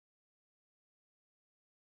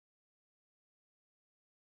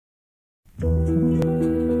We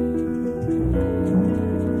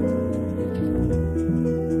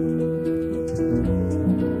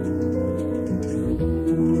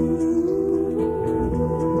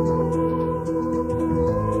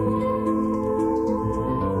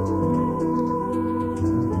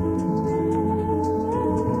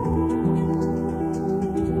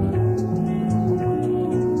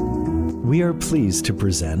are pleased to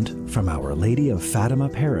present from Our Lady of Fatima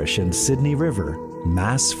Parish in Sydney River,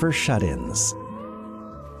 Mass for Shut-ins.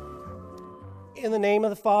 In the name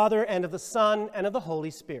of the Father, and of the Son, and of the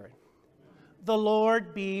Holy Spirit. The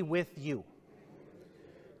Lord be with you.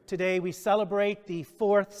 Today we celebrate the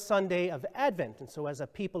fourth Sunday of Advent, and so as a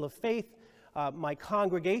people of faith, my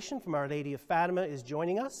congregation from Our Lady of Fatima is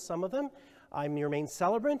joining us, some of them. I'm your main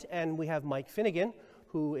celebrant, and we have Mike Finnegan,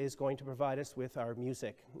 who is going to provide us with our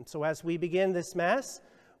music. And so as we begin this Mass,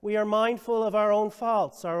 we are mindful of our own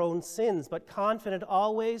faults, our own sins, but confident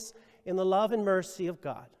always in the love and mercy of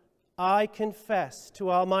God. I confess to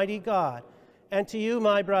Almighty God and to you,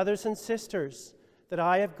 my brothers and sisters, that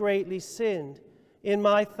I have greatly sinned in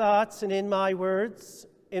my thoughts and in my words,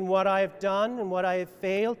 in what I have done and what I have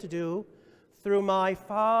failed to do, through my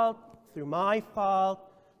fault, through my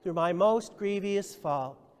most grievous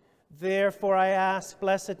fault. Therefore I ask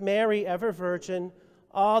Blessed Mary, ever Virgin,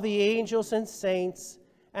 all the angels and saints,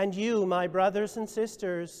 and you, my brothers and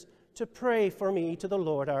sisters, to pray for me to the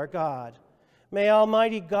Lord our God. May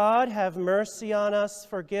Almighty God have mercy on us,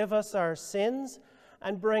 forgive us our sins,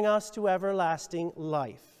 and bring us to everlasting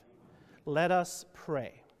life. Let us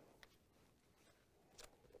pray.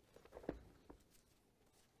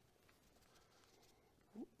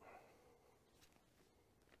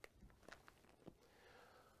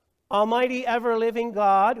 Almighty ever-living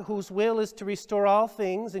God, whose will is to restore all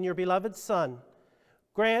things in your beloved Son,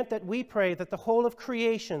 grant that we pray that the whole of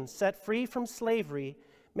creation, set free from slavery,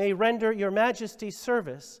 may render your majesty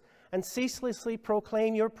service and ceaselessly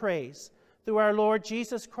proclaim your praise. Through our Lord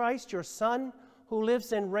Jesus Christ, your Son, who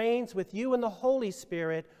lives and reigns with you in the Holy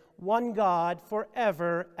Spirit, one God,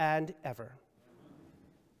 forever and ever.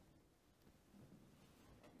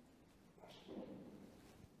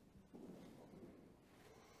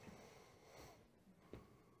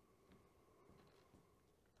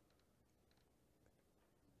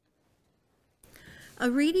 A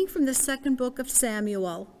reading from the second book of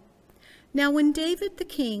Samuel. Now when David the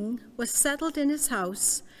king was settled in his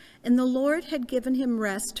house, and the Lord had given him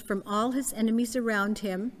rest from all his enemies around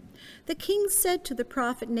him, the king said to the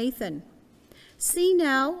prophet Nathan, "See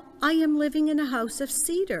now, I am living in a house of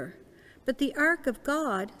cedar, but the ark of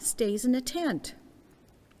God stays in a tent."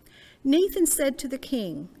 Nathan said to the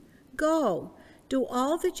king, "Go, do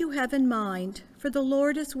all that you have in mind, for the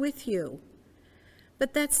Lord is with you."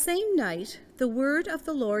 But that same night, the word of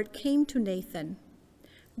the Lord came to Nathan.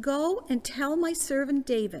 "Go and tell my servant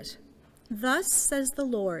David, thus says the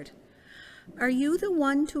Lord, are you the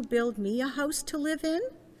one to build me a house to live in?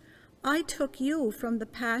 I took you from the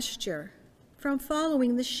pasture, from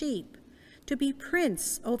following the sheep, to be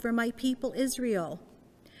prince over my people Israel.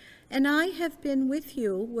 And I have been with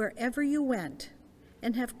you wherever you went,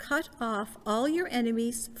 and have cut off all your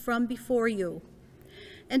enemies from before you.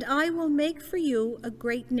 And I will make for you a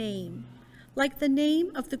great name, like the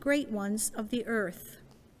name of the great ones of the earth.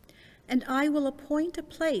 And I will appoint a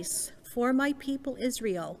place for my people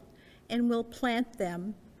Israel, and will plant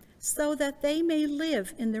them, so that they may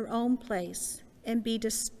live in their own place, and be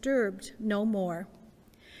disturbed no more.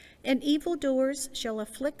 And evildoers shall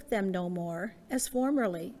afflict them no more, as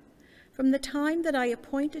formerly, from the time that I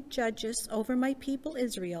appointed judges over my people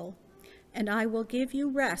Israel, and I will give you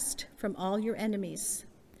rest from all your enemies.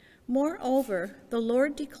 Moreover, the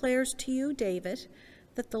Lord declares to you, David,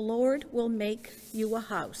 that the Lord will make you a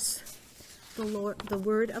house." The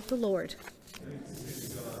word of the Lord.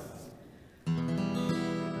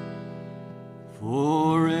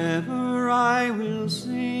 Forever I will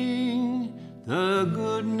sing the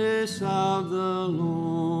goodness of the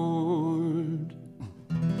Lord.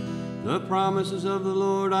 The promises of the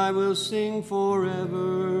Lord I will sing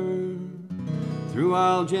forever. Through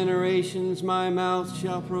all generations my mouth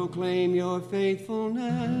shall proclaim your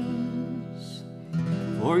faithfulness.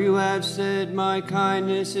 For you have said, my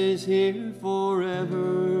kindness is here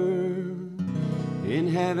forever. In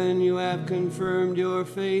heaven you have confirmed your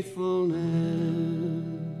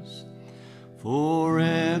faithfulness.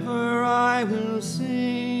 Forever I will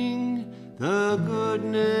sing the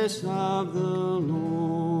goodness of the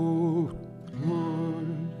Lord.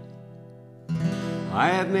 I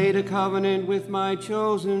have made a covenant with my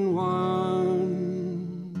chosen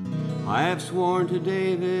one. I have sworn to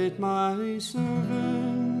David my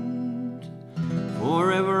servant.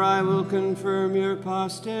 Forever I will confirm your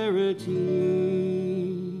posterity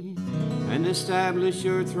and establish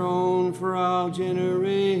your throne for all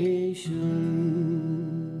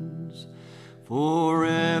generations.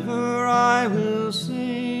 Forever I will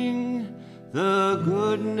sing the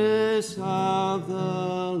goodness of the Lord.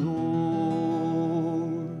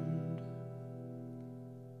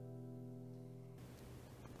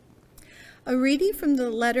 A reading from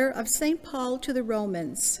the letter of St. Paul to the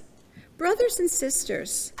Romans. Brothers and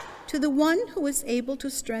sisters, to the one who is able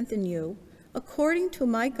to strengthen you, according to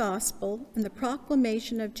my gospel and the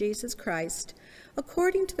proclamation of Jesus Christ,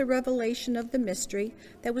 according to the revelation of the mystery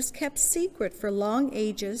that was kept secret for long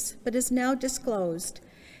ages, but is now disclosed,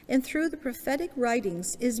 and through the prophetic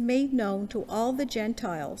writings is made known to all the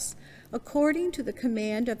Gentiles, according to the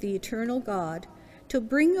command of the eternal God, to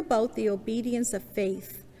bring about the obedience of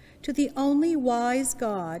faith, to the only wise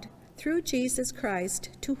God, through Jesus Christ,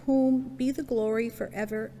 to whom be the glory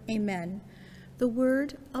forever. Amen. The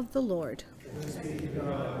word of the Lord. Thanks be to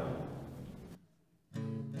God.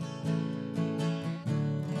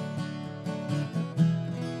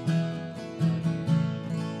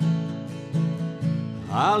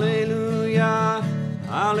 Hallelujah,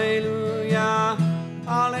 hallelujah,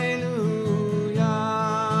 hallelujah,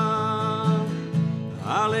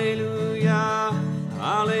 hallelujah,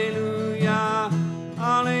 hallelujah,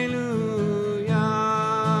 hallelujah.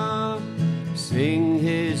 Sing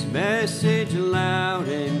his message loud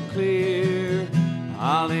and clear.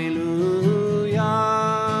 Hallelujah.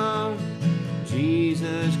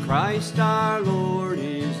 Jesus Christ our Lord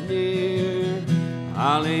is near.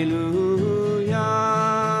 Hallelujah.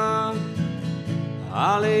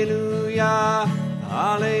 Hallelujah.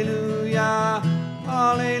 Hallelujah.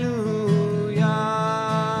 Hallelujah.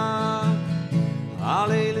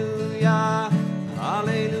 Hallelujah.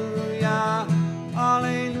 Hallelujah.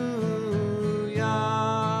 Hallelujah.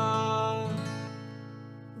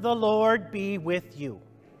 The Lord be with you.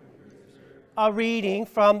 A reading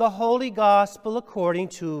from the Holy Gospel according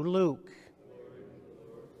to Luke.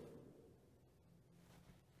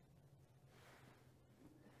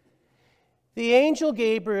 The angel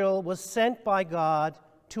Gabriel was sent by God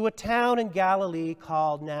to a town in Galilee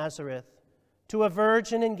called Nazareth, to a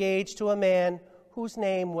virgin engaged to a man whose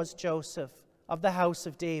name was Joseph, of the house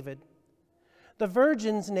of David. The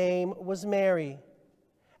virgin's name was Mary,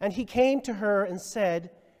 and he came to her and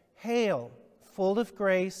said, "Hail, full of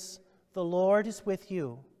grace, the Lord is with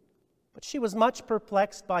you." But she was much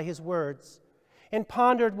perplexed by his words, and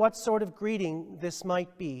pondered what sort of greeting this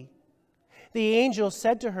might be. The angel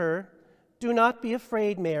said to her, "Do not be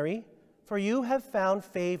afraid, Mary, for you have found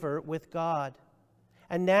favor with God.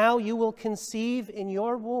 And now you will conceive in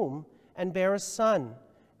your womb and bear a son,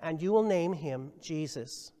 and you will name him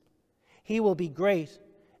Jesus. He will be great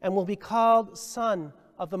and will be called Son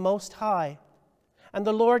of the Most High. And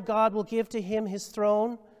the Lord God will give to him his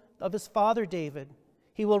throne of his father David.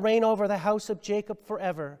 He will reign over the house of Jacob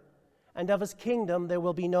forever, and of his kingdom there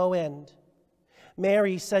will be no end."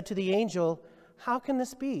 Mary said to the angel, "How can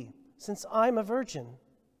this be, since I'm a virgin?"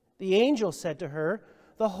 The angel said to her,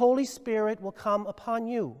 "The Holy Spirit will come upon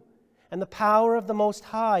you, and the power of the Most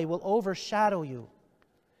High will overshadow you.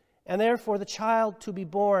 And therefore the child to be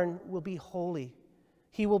born will be holy.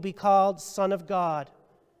 He will be called Son of God.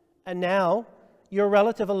 And now your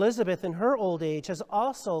relative Elizabeth in her old age has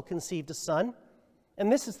also conceived a son,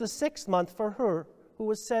 and this is the 6th month for her who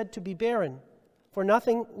was said to be barren, for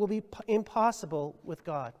nothing will be impossible with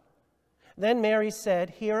God." Then Mary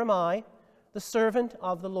said, "Here am I, the servant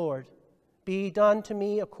of the Lord. Be done to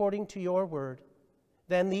me according to your word."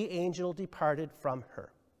 Then the angel departed from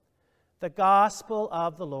her. The Gospel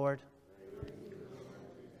of the Lord.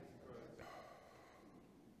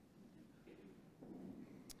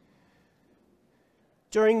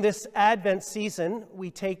 During this Advent season,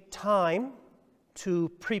 we take time to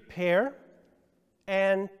prepare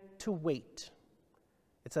and to wait.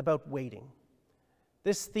 It's about waiting.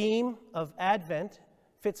 This theme of Advent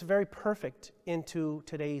fits very perfect into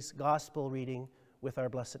today's Gospel reading with our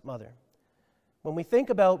Blessed Mother. When we think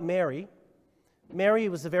about Mary, Mary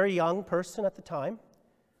was a very young person at the time,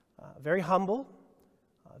 very humble,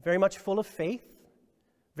 very much full of faith,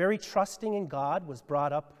 very trusting in God, was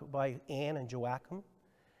brought up by Anne and Joachim,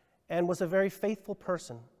 and was a very faithful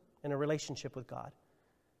person in a relationship with God.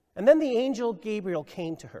 And then the angel Gabriel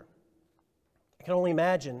came to her. I can only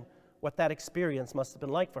imagine what that experience must have been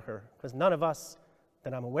like for her, because none of us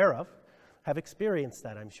that I'm aware of have experienced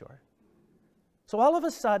that, I'm sure. So all of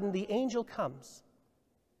a sudden, the angel comes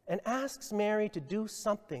and asks Mary to do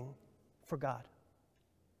something for God.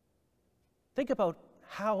 Think about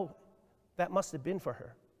how that must have been for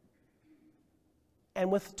her.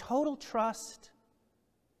 And with total trust,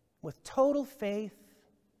 with total faith,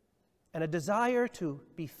 and a desire to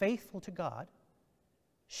be faithful to God,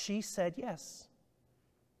 she said yes.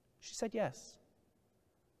 She said yes.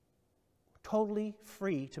 Totally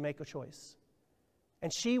free to make a choice.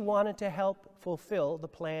 And she wanted to help fulfill the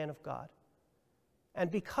plan of God. And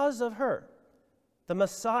because of her, the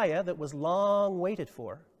Messiah that was long waited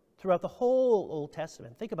for throughout the whole Old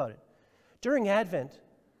Testament, think about it. During Advent,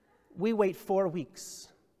 we wait 4 weeks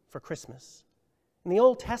for Christmas. In the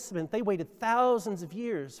Old Testament, they waited thousands of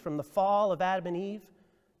years from the fall of Adam and Eve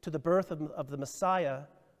to the birth of the Messiah,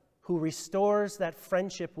 who restores that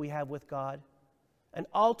friendship we have with God. And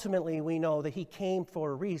ultimately, we know that he came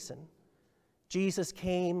for a reason. Jesus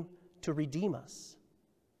came to redeem us,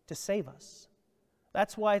 to save us.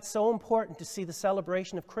 That's why it's so important to see the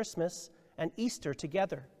celebration of Christmas and Easter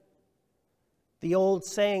together. The old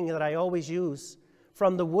saying that I always use,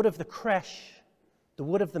 from the wood of the creche, the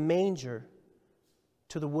wood of the manger,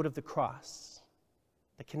 to the wood of the cross,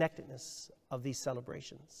 the connectedness of these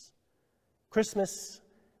celebrations. Christmas,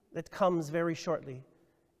 that comes very shortly,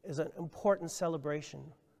 is an important celebration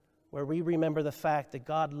where we remember the fact that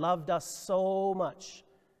God loved us so much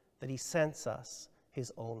that he sent us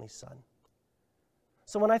his only Son.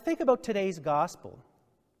 So when I think about today's gospel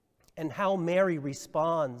and how Mary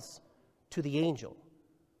responds to the angel,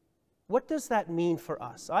 what does that mean for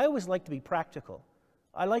us? I always like to be practical.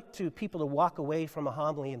 I like people to walk away from a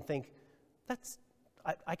homily and think,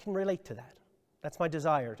 I can relate to that. That's my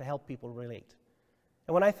desire, to help people relate.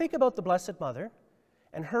 And when I think about the Blessed Mother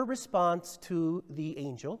and her response to the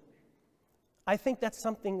angel, I think that's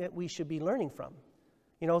something that we should be learning from.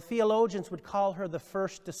 You know, theologians would call her the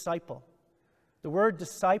first disciple. The word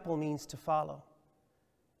disciple means to follow.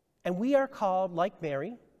 And we are called, like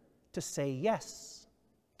Mary, to say yes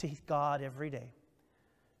to God every day.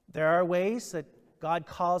 There are ways that God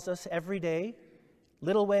calls us every day,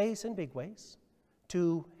 little ways and big ways,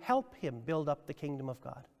 to help him build up the kingdom of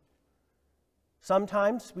God.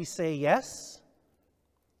 Sometimes we say yes.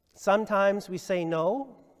 Sometimes we say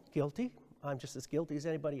no, guilty. I'm just as guilty as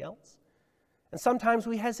anybody else. And sometimes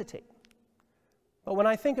we hesitate. But when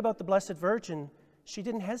I think about the Blessed Virgin, she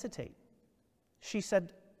didn't hesitate. She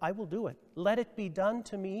said, I will do it. Let it be done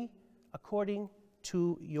to me according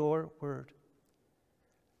to your word.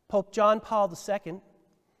 Pope John Paul II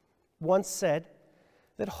once said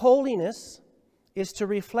that holiness is to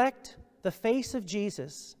reflect the face of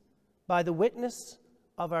Jesus by the witness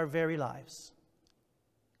of our very lives.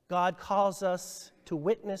 God calls us to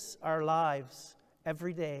witness our lives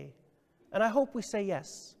every day, and I hope we say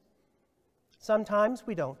yes. Sometimes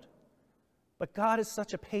we don't, but God is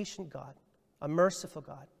such a patient God, a merciful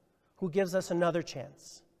God, who gives us another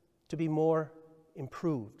chance to be more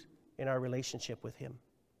improved in our relationship with him.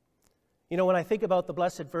 You know, when I think about the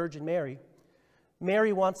Blessed Virgin Mary,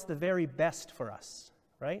 Mary wants the very best for us,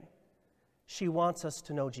 right? She wants us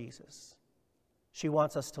to know Jesus. She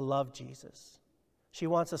wants us to love Jesus. She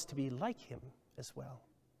wants us to be like him as well.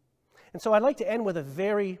 And so I'd like to end with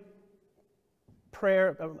a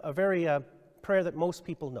prayer that most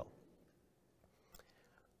people know.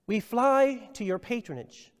 We fly to your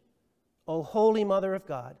patronage, O Holy Mother of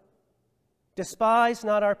God. Despise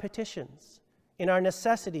not our petitions in our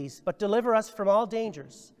necessities, but deliver us from all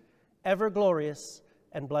dangers, ever glorious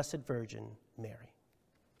and blessed Virgin Mary.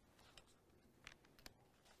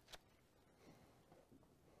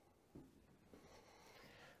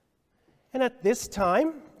 And at this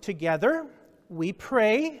time, together, we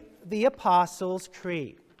pray the Apostles'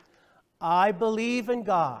 Creed. I believe in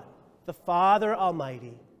God, the Father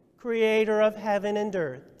Almighty, creator of heaven and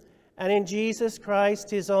earth, and in Jesus Christ,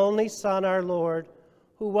 his only Son, our Lord,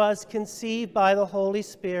 who was conceived by the Holy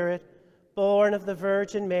Spirit, born of the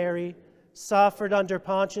Virgin Mary, suffered under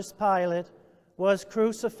Pontius Pilate, was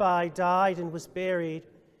crucified, died, and was buried.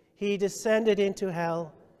 He descended into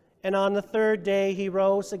hell, and on the third day he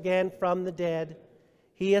rose again from the dead.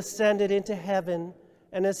 He ascended into heaven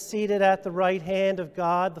and is seated at the right hand of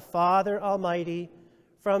God, the Father Almighty.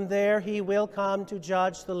 From there he will come to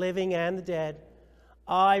judge the living and the dead.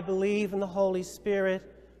 I believe in the Holy Spirit,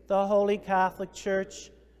 the Holy Catholic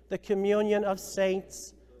Church, the communion of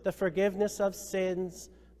saints, the forgiveness of sins,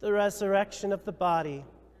 the resurrection of the body.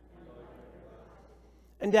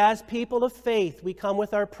 And as people of faith, we come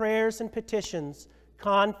with our prayers and petitions,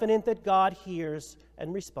 confident that God hears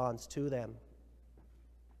and responds to them.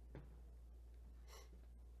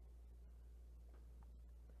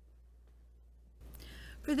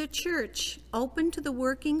 For the Church, open to the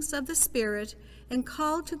workings of the Spirit and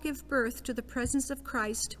called to give birth to the presence of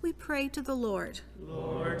Christ, we pray to the Lord.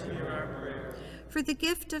 Lord, hear our prayer. for the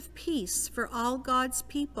gift of peace for all God's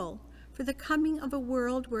people, for the coming of a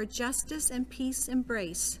world where justice and peace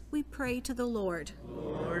embrace, we pray to the Lord.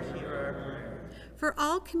 Lord, hear our prayer. For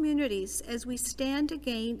all communities, as we stand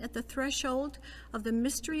again at the threshold of the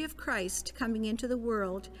mystery of Christ coming into the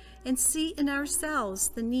world and see in ourselves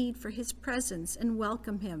the need for his presence and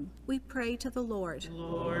welcome him, we pray to the Lord.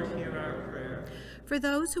 Lord, hear our prayer. For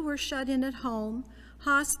those who are shut in at home,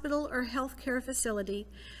 hospital, or healthcare facility,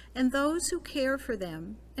 and those who care for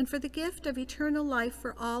them, and for the gift of eternal life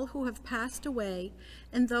for all who have passed away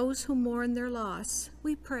and those who mourn their loss,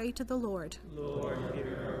 we pray to the Lord. Lord,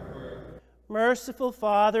 hear our prayer. Merciful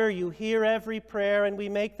Father, you hear every prayer, and we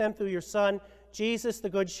make them through your Son, Jesus the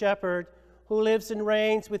Good Shepherd, who lives and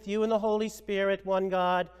reigns with you in the Holy Spirit, one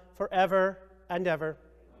God, forever and ever.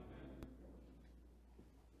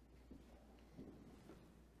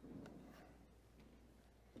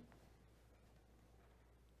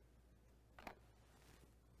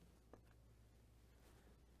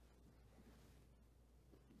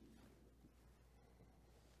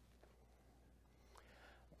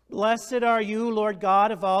 Blessed are you, Lord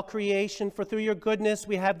God of all creation, for through your goodness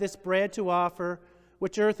we have this bread to offer,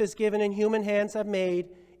 which earth has given and human hands have made.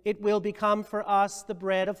 It will become for us the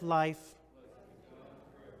bread of life.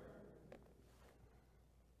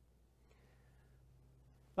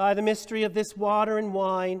 By the mystery of this water and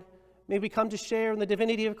wine, may we come to share in the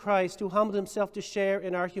divinity of Christ, who humbled himself to share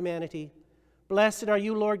in our humanity. Blessed are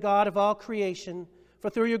you, Lord God of all creation, for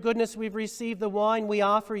through your goodness we've received the wine we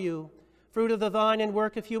offer you, fruit of the vine and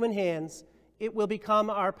work of human hands. It will become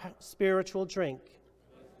our spiritual drink.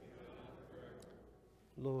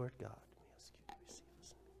 Lord God, we ask you to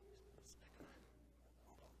receive us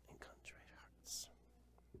in contrite hearts.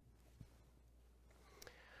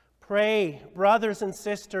 Pray, brothers and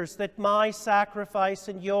sisters, that my sacrifice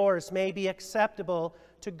and yours may be acceptable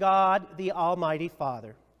to God, the Almighty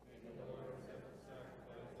Father.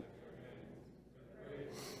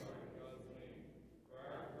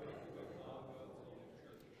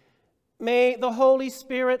 May the Holy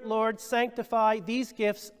Spirit, Lord, sanctify these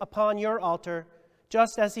gifts upon your altar,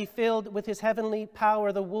 just as he filled with his heavenly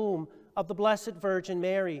power the womb of the Blessed Virgin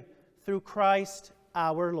Mary, through Christ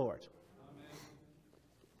our Lord. Amen.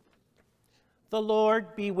 The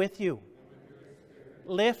Lord be with you.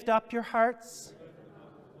 Lift up your hearts.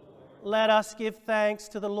 Let us give thanks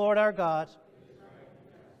to the Lord our God.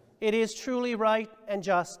 It is truly right and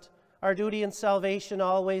just, our duty and salvation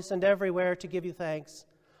always and everywhere to give you thanks.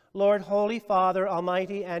 Lord, Holy Father,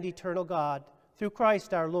 Almighty and eternal God, through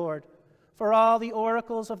Christ our Lord, for all the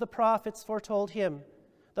oracles of the prophets foretold him.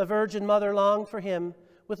 The Virgin Mother longed for him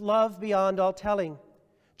with love beyond all telling.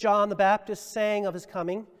 John the Baptist sang of his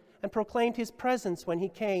coming and proclaimed his presence when he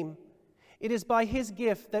came. It is by his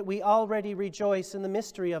gift that we already rejoice in the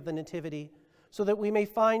mystery of the Nativity, so that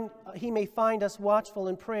he may find us watchful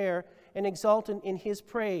in prayer and exultant in his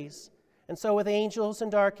praise. And so with angels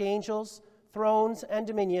and archangels, thrones and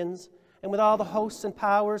dominions, and with all the hosts and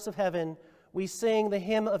powers of heaven, we sing the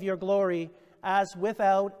hymn of your glory, as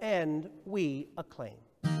without end we acclaim.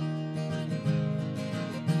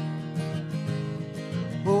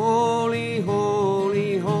 Holy,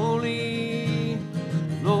 holy, holy,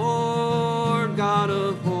 Lord God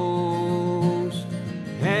of hosts,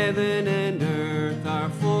 heaven and earth are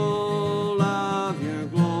full of your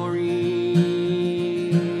glory.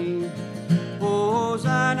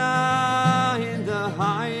 Hosanna in the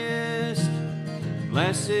highest,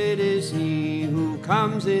 blessed is he who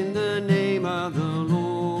comes in the name of the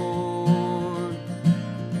Lord.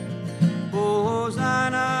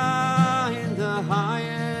 Hosanna in the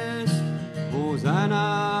highest,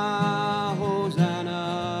 Hosanna,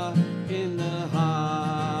 Hosanna in the highest.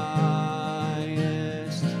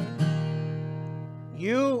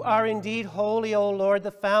 You are indeed holy, O Lord,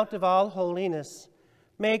 the fount of all holiness.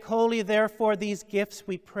 Make holy, therefore, these gifts,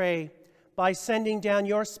 we pray, by sending down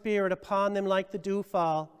your Spirit upon them like the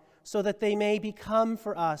dewfall, so that they may become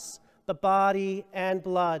for us the body and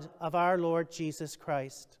blood of our Lord Jesus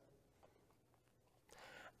Christ.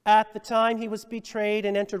 At the time he was betrayed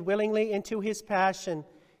and entered willingly into his passion,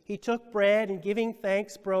 he took bread and, giving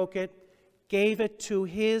thanks, broke it, gave it to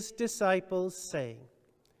his disciples, saying,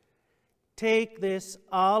 "Take this,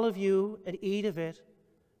 all of you, and eat of it,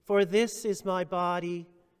 for this is my body,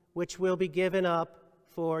 which will be given up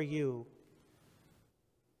for you."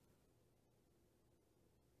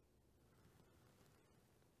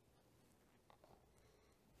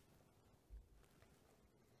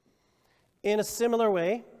 In a similar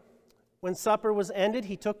way, when supper was ended,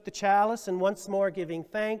 he took the chalice and, once more giving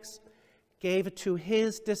thanks, gave it to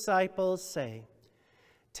his disciples, saying,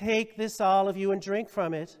 "Take this, all of you, and drink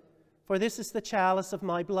from it, For this is the chalice of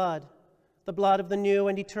my blood, the blood of the new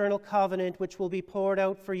and eternal covenant, which will be poured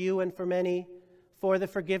out for you and for many for the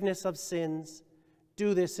forgiveness of sins.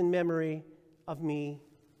 Do this in memory of me.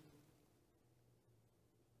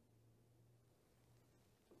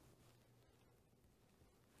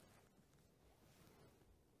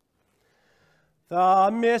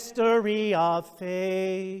 The mystery of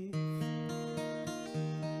faith.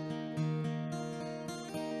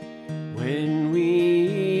 When we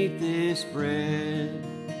eat this bread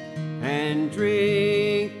and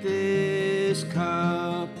drink this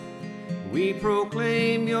cup, we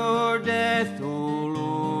proclaim your death, O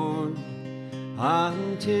Lord,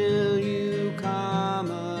 until you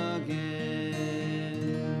come again.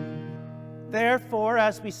 Therefore,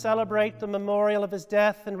 as we celebrate the memorial of his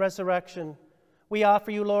death and resurrection, we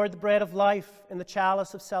offer you, Lord, the bread of life and the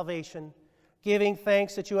chalice of salvation, giving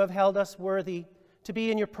thanks that you have held us worthy to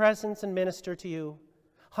be in your presence and minister to you.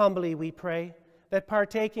 Humbly we pray that,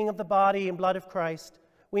 partaking of the body and blood of Christ,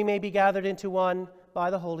 we may be gathered into one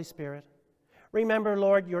by the Holy Spirit. Remember,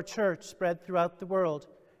 Lord, your church spread throughout the world,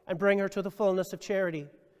 and bring her to the fullness of charity,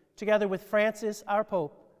 together with Francis, our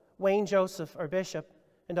Pope, Wayne Joseph, our Bishop,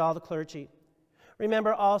 and all the clergy.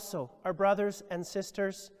 Remember also our brothers and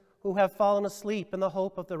sisters who have fallen asleep in the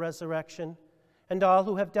hope of the resurrection, and all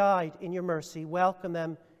who have died in your mercy. Welcome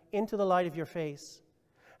them into the light of your face.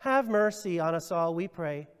 Have mercy on us all, we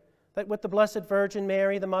pray, that with the Blessed Virgin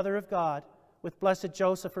Mary, the Mother of God, with blessed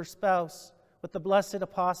Joseph, her spouse, with the blessed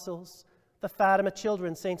apostles, the Fatima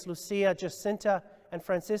children, Saints Lucia, Jacinta, and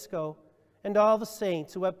Francisco, and all the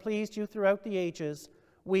saints who have pleased you throughout the ages,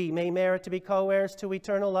 we may merit to be co-heirs to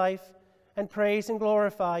eternal life and praise and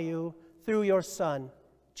glorify you through your Son,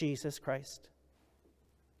 Jesus Christ.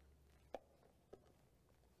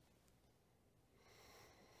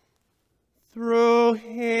 Through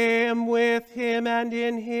him, with him, and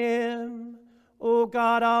in him, O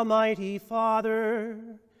God, Almighty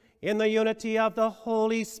Father, in the unity of the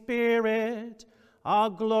Holy Spirit, all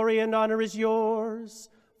glory and honor is yours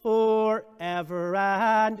forever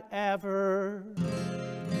and ever.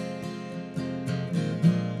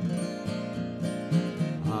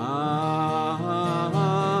 Amen.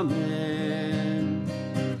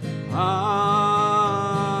 Amen.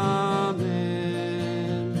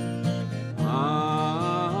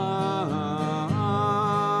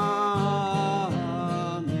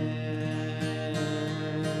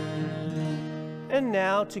 And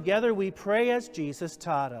now together we pray as Jesus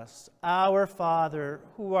taught us. Our Father,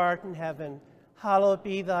 who art in heaven, hallowed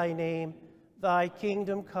be thy name. Thy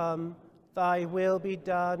kingdom come, thy will be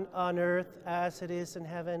done on earth as it is in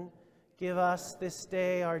heaven. Give us this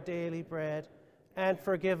day our daily bread, and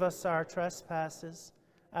forgive us our trespasses,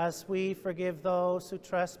 as we forgive those who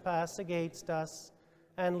trespass against us.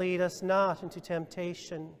 And lead us not into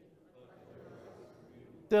temptation.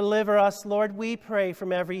 Deliver us, Lord, we pray,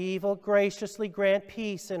 from every evil. Graciously grant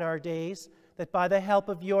peace in our days, that by the help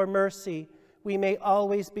of your mercy we may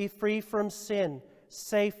always be free from sin,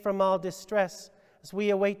 safe from all distress, as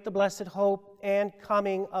we await the blessed hope and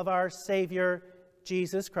coming of our Savior,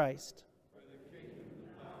 Jesus Christ.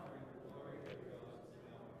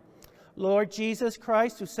 Lord Jesus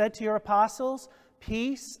Christ, who said to your apostles,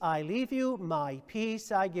 "Peace I leave you, my peace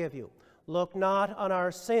I give you," look not on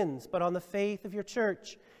our sins, but on the faith of your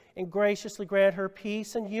church, and graciously grant her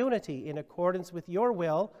peace and unity in accordance with your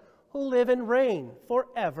will, who live and reign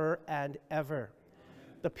forever and ever.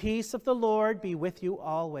 The peace of the Lord be with you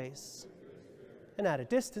always. And at a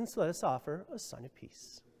distance, let us offer a sign of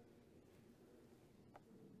peace.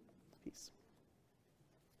 Peace.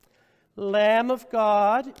 Lamb of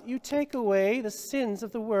God, you take away the sins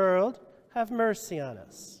of the world. Have mercy on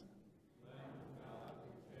us.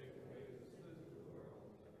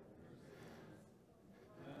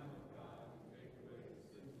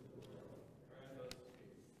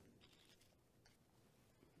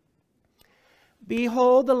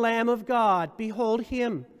 Behold the Lamb of God. Behold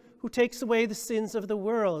him who takes away the sins of the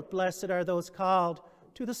world. Blessed are those called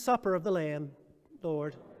to the supper of the Lamb.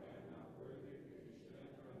 Lord.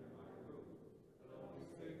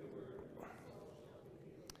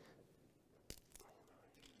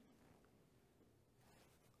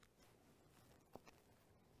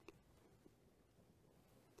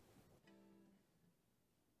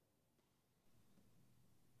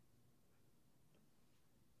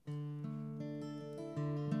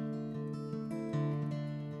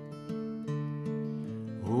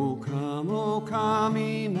 O come,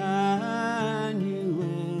 Emmanuel,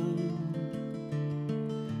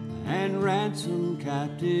 and ransom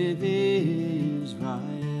captive Israel,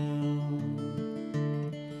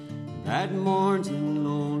 that mourns in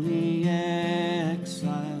lonely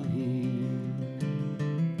exile here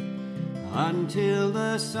until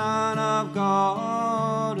the Son of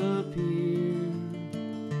God appear.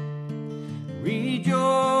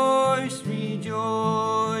 Rejoice,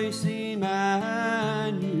 rejoice, Emmanuel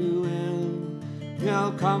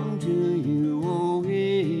shall come to you, O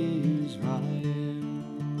Israel.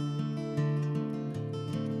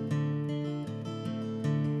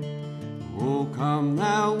 O come,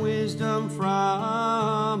 thou wisdom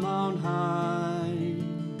from on high,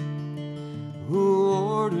 who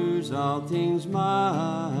orders all things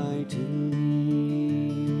mightily.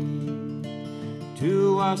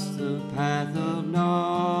 To us the path of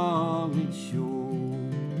knowledge show,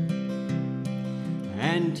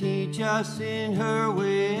 and teach us in her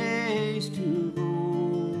ways to go.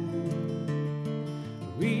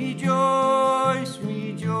 Rejoice,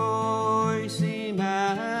 rejoice,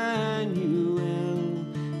 Emmanuel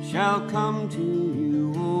shall come to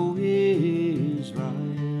you, O Israel.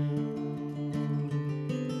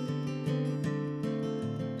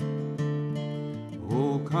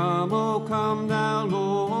 O come, thou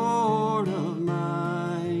Lord of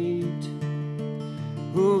might,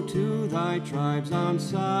 who to thy tribes on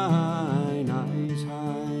Sinai's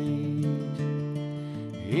height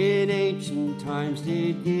in ancient times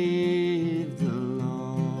did give the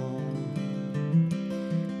law,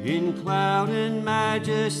 in cloud and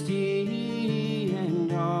majesty and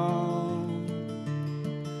awe.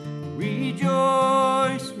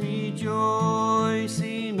 Rejoice, rejoice,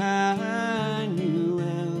 Emmanuel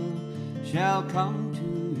shall come to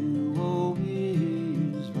you, O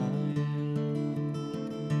Israel.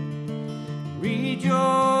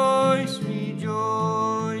 Rejoice,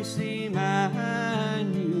 rejoice, Emmanuel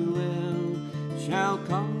shall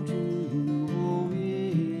come to you, O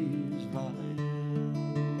Israel.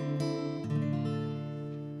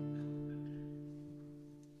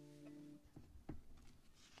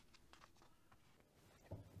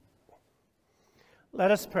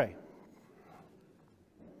 Let us pray.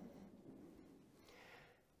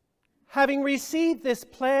 Having received this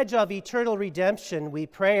pledge of eternal redemption, we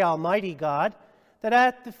pray, Almighty God, that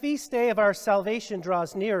at the feast day of our salvation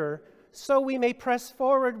draws nearer, so we may press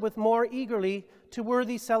forward with more eagerly to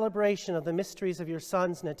worthy celebration of the mysteries of your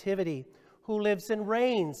Son's nativity, who lives and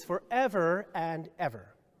reigns forever and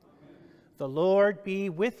ever. Amen. The Lord be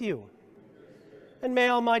with you. And may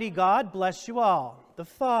Almighty God bless you all, the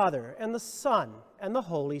Father and the Son and the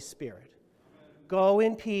Holy Spirit. Amen. Go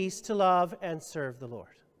in peace to love and serve the Lord.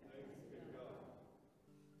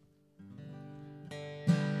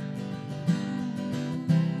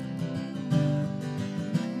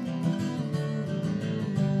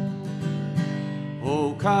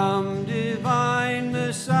 O come, divine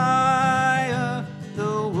Messiah,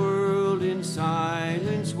 the world in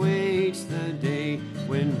silence waits the day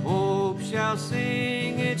when hope shall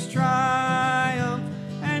sing its triumph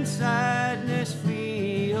and sadness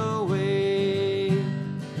flee away.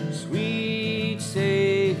 Sweet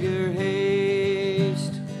Savior,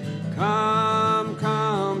 haste, come,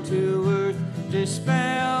 come to earth,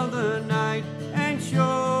 dispel the night and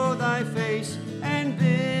show thy face, and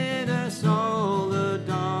bid us all the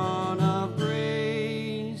dawn of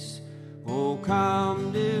grace. O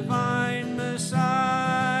come, divine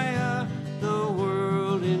Messiah, the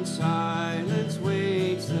world in silence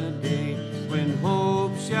waits the day when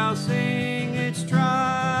hope shall sing its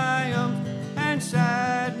triumph and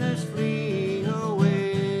sadness flee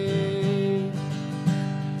away.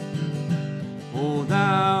 O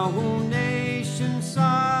thou whom nations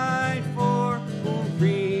sighed for, whom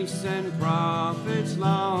priests and prophets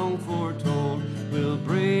long foretold, will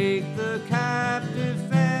break the captive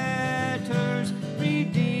fetters,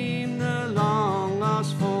 redeem the long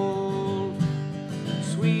lost fold.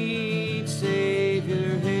 Sweet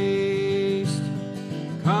Savior, haste,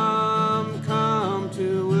 come, come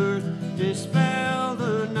to earth, dispel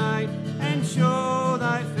the night and show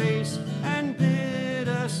thy face, and bid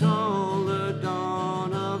us all the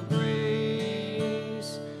dawn of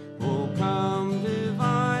grace. O come,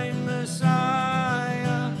 divine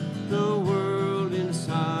Messiah, the world in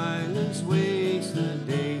silence waits the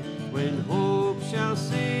day when hope shall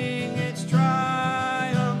sing its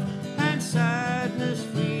triumph and sadness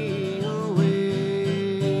flee away.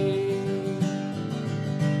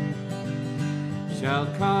 Shall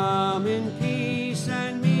come in peace and